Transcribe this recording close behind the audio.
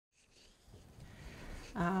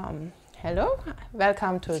Hello,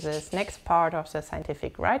 welcome to this next part of the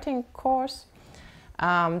scientific writing course.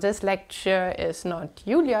 This lecture is not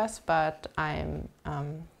Julia's, but I'm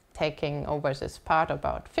taking over this part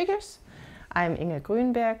about figures. I'm Inge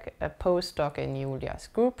Grünberg, a postdoc in Julia's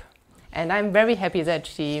group, and I'm very happy that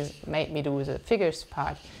she made me do the figures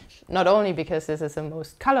part, not only because this is the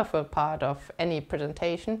most colorful part of any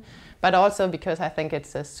presentation, but also because I think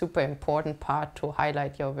it's a super important part to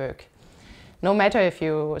highlight your work. No matter if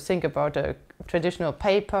you think about a traditional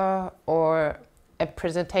paper or a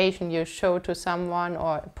presentation you show to someone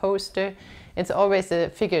or a poster, it's always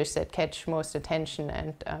the figures that catch most attention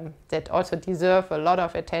and that also deserve a lot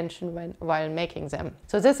of attention while making them.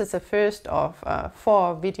 So this is the first of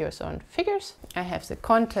 4 videos on figures. I have the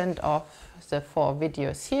content of the 4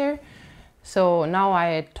 videos here. So now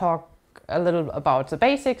I talk a little about the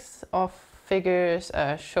basics of figures,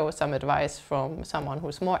 show some advice from someone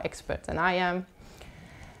who's more expert than I am,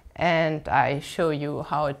 and I show you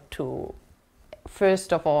how to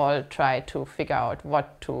first of all try to figure out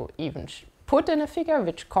what to even put in a figure,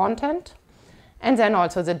 which content, and then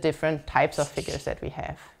also the different types of figures that we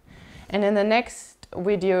have. And in the next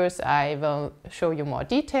videos I will show you more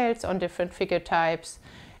details on different figure types,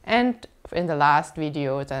 and in the last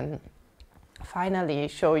video then finally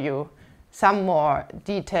show you some more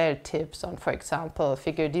detailed tips on, for example,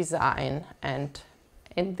 figure design, and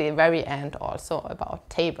in the very end also about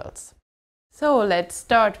tables. So let's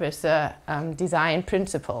start with the design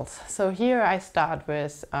principles. So here I start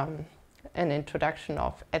with an introduction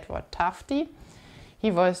of Edward Tufte. He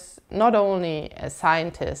was not only a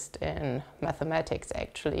scientist in mathematics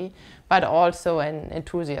actually, but also an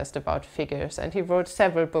enthusiast about figures, and he wrote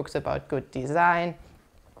several books about good design,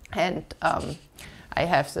 and I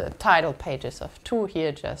have the title pages of 2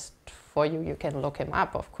 here just for you. You can look him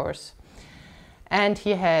up, of course. And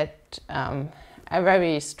he had a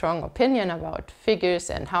very strong opinion about figures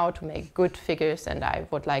and how to make good figures, and I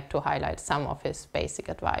would like to highlight some of his basic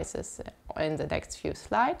advices in the next few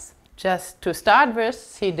slides. Just to start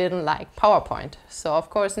with, he didn't like PowerPoint. So of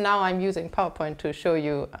course now I'm using PowerPoint to show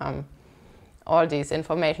you all this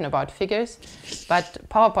information about figures, but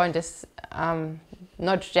PowerPoint is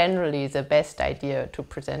not generally the best idea to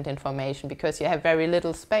present information because you have very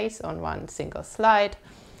little space on one single slide,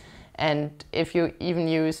 and if you even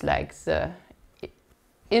use like the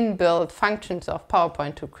inbuilt functions of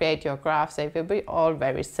PowerPoint to create your graphs, they will be all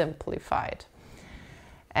very simplified,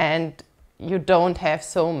 and you don't have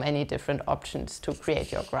so many different options to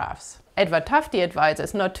create your graphs. Edward Tufte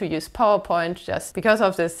advises not to use PowerPoint just because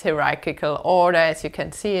of this hierarchical order, as you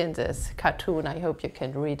can see in this cartoon. I hope you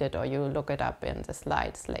can read it or you look it up in the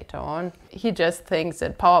slides later on. He just thinks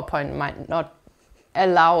that PowerPoint might not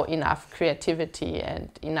allow enough creativity and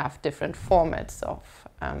enough different formats of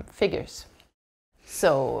figures.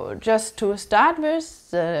 So just to start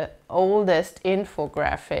with, the oldest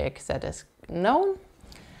infographic that is known.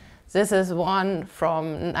 This is one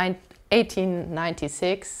from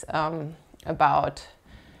 1896 about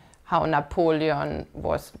how Napoleon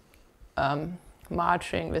was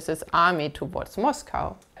marching with his army towards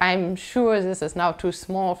Moscow. I'm sure this is now too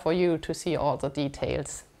small for you to see all the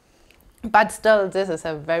details. But still, this is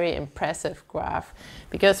a very impressive graph,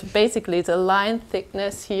 because basically the line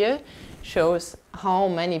thickness here shows how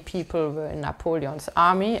many people were in Napoleon's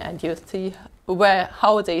army, and you see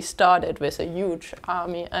how they started with a huge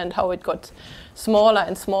army and how it got smaller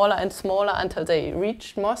and smaller and smaller until they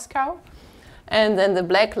reached Moscow. And then the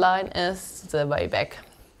black line is the way back.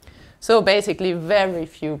 So basically very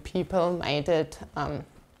few people made it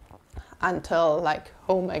until like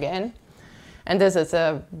home again. And this is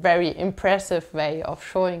a very impressive way of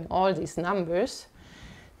showing all these numbers.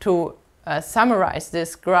 To summarize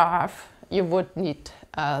this graph, you would need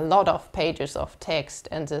a lot of pages of text,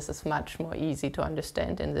 and this is much more easy to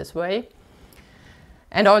understand in this way.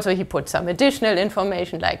 And also he put some additional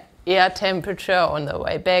information like air temperature on the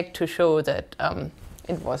way back to show that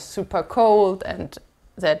it was super cold, and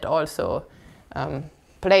that also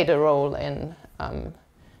played a role in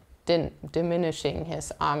diminishing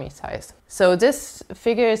his army size. So this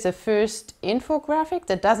figure is the first infographic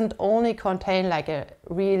that doesn't only contain like a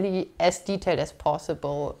really as detailed as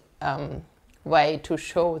possible way to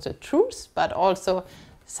show the truth, but also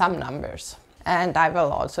some numbers. And I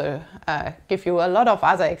will also give you a lot of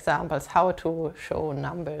other examples how to show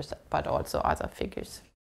numbers, but also other figures.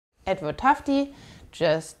 Edward Tufte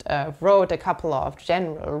just wrote a couple of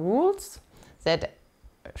general rules that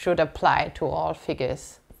should apply to all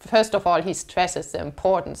figures. First of all, he stresses the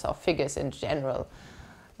importance of figures in general.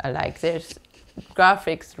 Like there's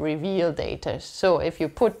graphics reveal data. So if you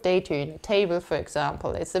put data in a table, for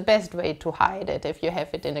example, it's the best way to hide it. If you have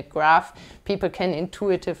it in a graph, people can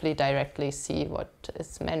intuitively directly see what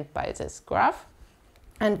is meant by this graph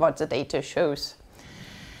and what the data shows.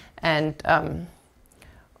 And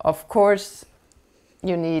of course,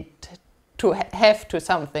 you need to have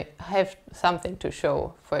something to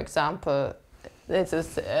show. For example, this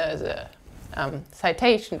is the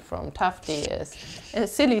citation from Tufte is a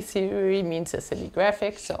silly theory means a silly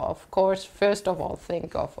graphic. So of course, first of all,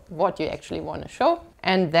 think of what you actually want to show.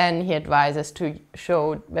 And then he advises to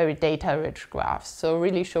show very data-rich graphs. So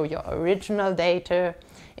really show your original data,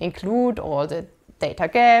 include all the data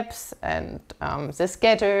gaps and the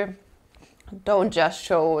scatter. Don't just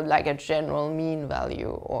show like a general mean value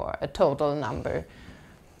or a total number.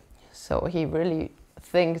 So he really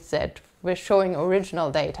thinks that with showing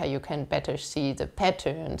original data, you can better see the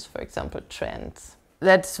patterns, for example, trends.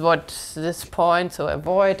 That's what this point, so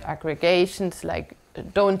avoid aggregations, like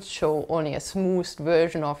don't show only a smoothed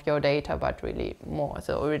version of your data, but really more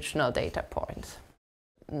the original data points.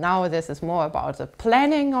 Now this is more about the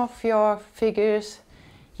planning of your figures.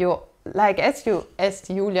 As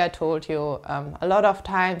Julia told you, a lot of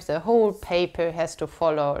times the whole paper has to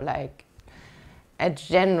follow like a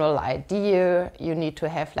general idea. You need to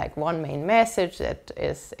have like one main message that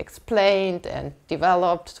is explained and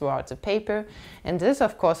developed throughout the paper. And this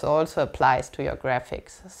of course also applies to your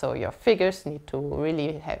graphics. So your figures need to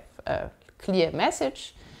really have a clear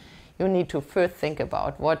message. You need to first think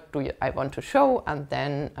about what I want to show, and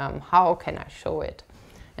then how can I show it.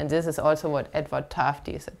 And this is also what Edward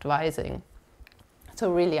Tufte is advising.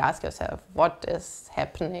 So really ask yourself, what is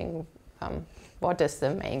happening? What is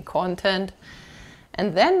the main content?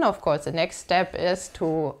 And then, of course, the next step is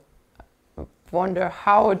to wonder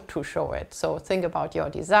how to show it. So think about your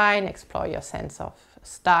design, explore your sense of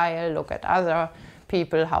style, look at other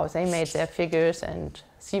people, how they made their figures, and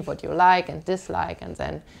see what you like and dislike, and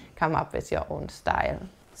then come up with your own style.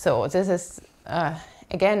 So this is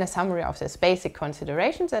again a summary of these basic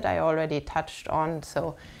considerations that I already touched on.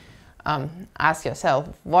 So ask yourself,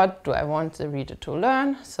 what do I want the reader to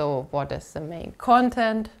learn? So what is the main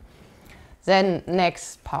content? Then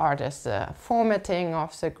next part is the formatting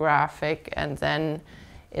of the graphic, and then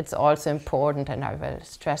it's also important, and I will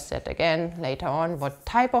stress that again later on, what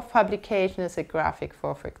type of publication is a graphic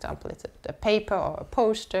for? For example, is it a paper or a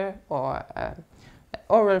poster or an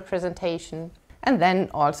oral presentation? And then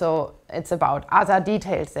also it's about other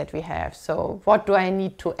details that we have. So what do I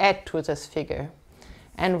need to add to this figure?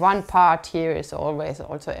 And one part here is always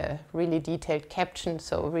also a really detailed caption.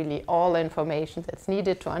 So really all information that's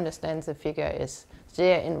needed to understand the figure is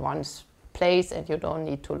there in one place, and you don't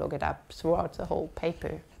need to look it up throughout the whole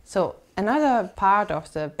paper. So another part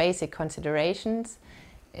of the basic considerations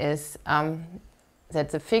is that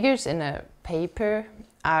the figures in a paper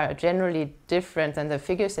are generally different than the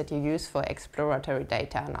figures that you use for exploratory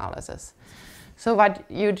data analysis. So what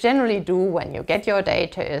you generally do when you get your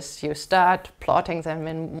data is you start plotting them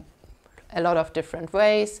in a lot of different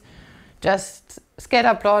ways. Just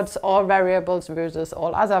scatter plots, all variables versus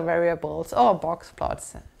all other variables, or box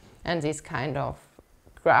plots, and these kind of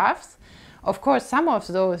graphs. Of course, some of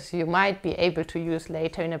those you might be able to use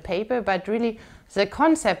later in a paper, but really the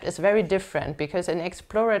concept is very different, because in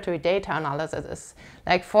exploratory data analysis is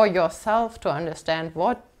like for yourself to understand,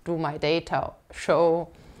 what do my data show?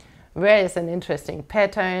 Where is an interesting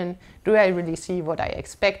pattern? Do I really see what I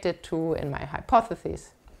expected to in my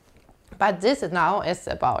hypothesis? But this now is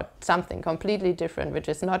about something completely different, which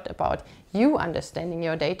is not about you understanding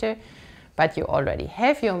your data, but you already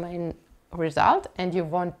have your main result, and you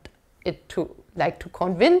want it to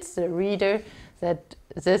convince the reader that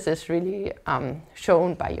this is really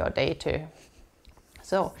shown by your data.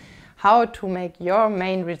 So how to make your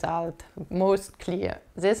main result most clear?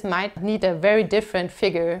 This might need a very different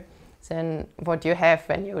figure than what you have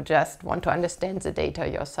when you just want to understand the data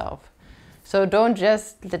yourself. So don't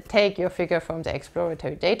just take your figure from the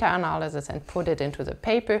exploratory data analysis and put it into the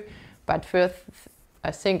paper, but first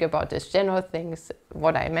think about these general things,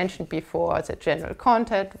 what I mentioned before, the general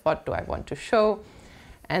content, what do I want to show,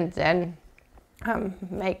 and then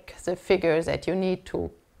make the figures that you need to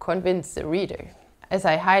convince the reader. As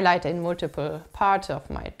I highlight in multiple parts of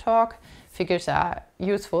my talk, figures are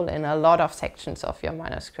useful in a lot of sections of your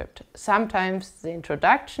manuscript. Sometimes the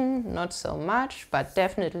introduction, not so much, but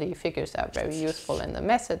definitely figures are very useful in the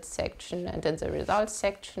methods section and in the results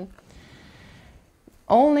section.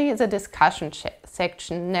 Only the discussion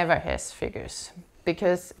section never has figures,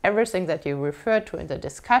 because everything that you refer to in the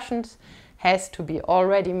discussions has to be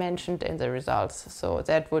already mentioned in the results. So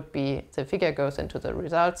that would be, the figure goes into the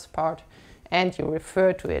results part, and you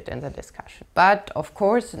refer to it in the discussion. But of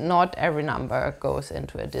course, not every number goes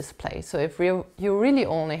into a display. So if you really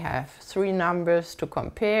only have 3 numbers to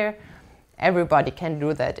compare, everybody can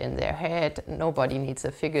do that in their head. Nobody needs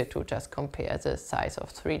a figure to just compare the size of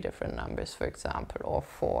 3 different numbers, for example, or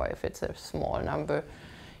 4 if it's a small number.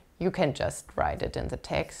 You can just write it in the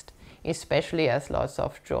text, especially as lots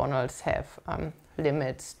of journals have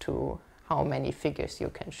limits to how many figures you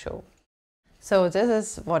can show. So this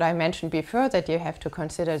is what I mentioned before, that you have to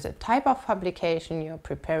consider the type of publication you're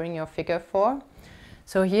preparing your figure for.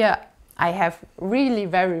 So here I have really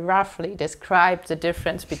very roughly described the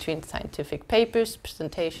difference between scientific papers,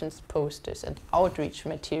 presentations, posters, and outreach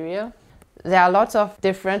material. There are lots of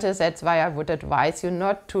differences. That's why I would advise you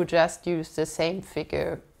not to just use the same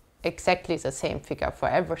figure, exactly the same figure for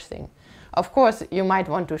everything. Of course, you might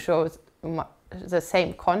want to show the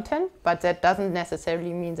same content, but that doesn't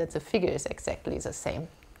necessarily mean that the figure is exactly the same.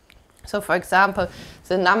 So for example,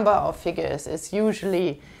 the number of figures is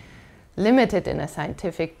usually limited in a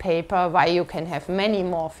scientific paper, while you can have many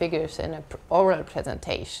more figures in an oral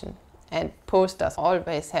presentation. And posters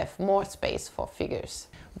always have more space for figures.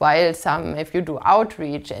 While if you do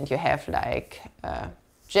outreach and you have like a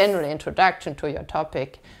general introduction to your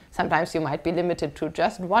topic, sometimes you might be limited to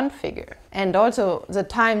just 1 figure. And also the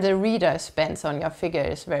time the reader spends on your figure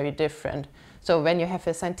is very different. So when you have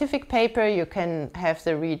a scientific paper, you can have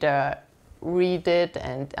the reader read it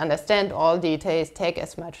and understand all details, take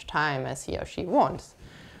as much time as he or she wants.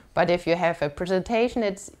 But if you have a presentation,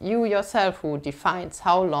 it's you yourself who defines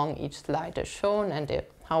how long each slide is shown and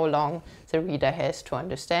how long the reader has to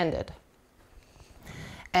understand it.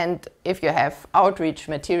 And if you have outreach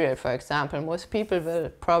material, for example, most people will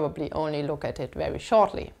probably only look at it very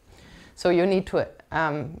shortly. So you need to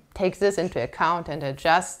take this into account and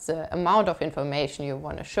adjust the amount of information you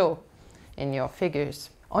want to show in your figures.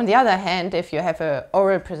 On the other hand, if you have an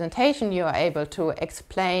oral presentation, you are able to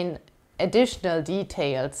explain additional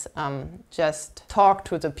details, just talk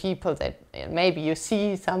to the people that maybe you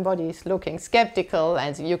see somebody's looking skeptical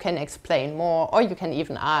and you can explain more, or you can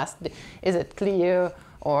even ask, is it clear?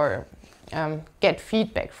 Or get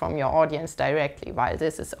feedback from your audience directly, while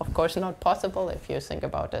this is of course not possible if you think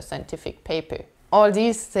about a scientific paper. All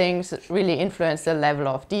these things really influence the level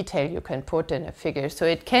of detail you can put in a figure. So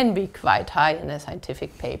it can be quite high in a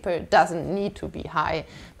scientific paper. It doesn't need to be high,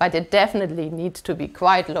 but it definitely needs to be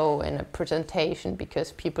quite low in a presentation,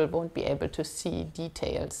 because people won't be able to see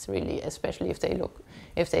details really, especially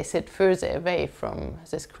if they sit further away from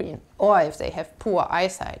the screen, or if they have poor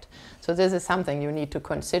eyesight. So this is something you need to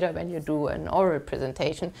consider when you do an oral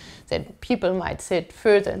presentation, that people might sit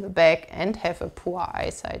further in the back and have a poor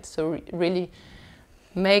eyesight. So really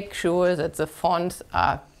make sure that the fonts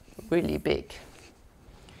are really big.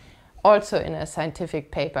 Also in a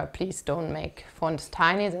scientific paper, please don't make fonts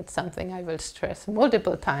tiny. That's something I will stress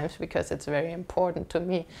multiple times, because it's very important to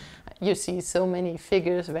me. You see so many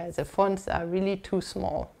figures where the fonts are really too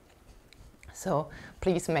small. So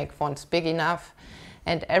please make fonts big enough,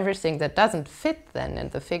 and everything that doesn't fit then in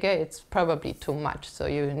the figure, it's probably too much. So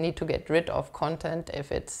you need to get rid of content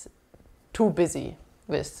if it's too busy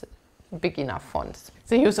with big enough fonts.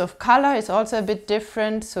 The use of color is also a bit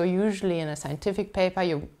different. So usually in a scientific paper,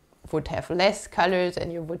 you would have less colors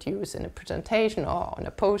than you would use in a presentation or on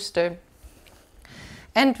a poster.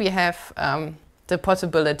 And we have the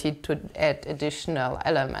possibility to add additional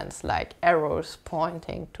elements like arrows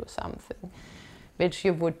pointing to something, which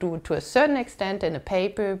you would do to a certain extent in a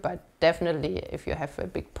paper, but definitely if you have a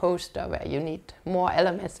big poster where you need more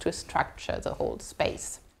elements to structure the whole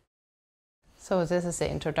space. So this is the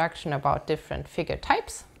introduction about different figure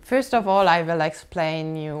types. First of all, I will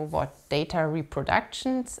explain you what data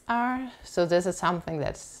reproductions are. So this is something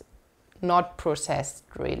that's not processed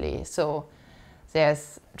really. So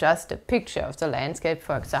there's just a picture of the landscape,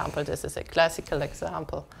 for example. This is a classical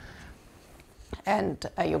example. And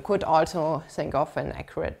you could also think of an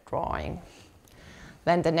accurate drawing.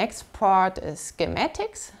 Then the next part is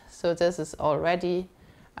schematics. So this is already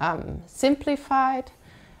simplified,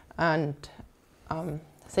 and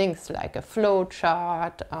things like a flow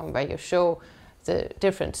chart where you show the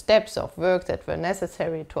different steps of work that were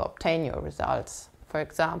necessary to obtain your results, for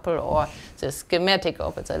example, or the schematic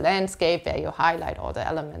of the landscape where you highlight all the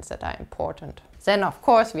elements that are important. Then of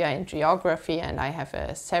course we are in geography, and I have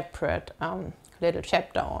a separate little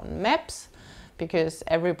chapter on maps, because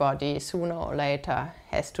everybody sooner or later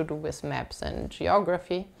has to do with maps and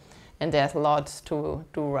geography, and there's lots to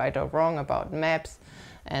do right or wrong about maps,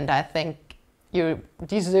 and I think you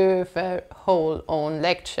deserve a whole own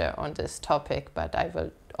lecture on this topic, but I will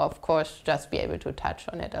of course just be able to touch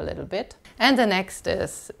on it a little bit. And the next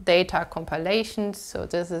is data compilation. So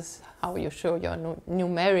this is how you show your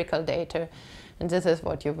numerical data. And this is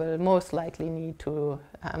what you will most likely need to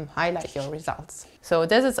highlight your results. So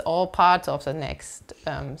this is all part of the next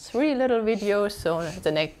 3 little videos. So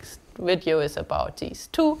the next video is about these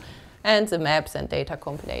 2, and the maps and data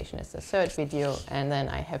compilation is the 3rd video. And then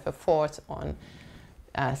I have a 4th on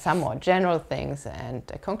some more general things and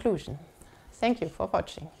a conclusion. Thank you for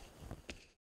watching.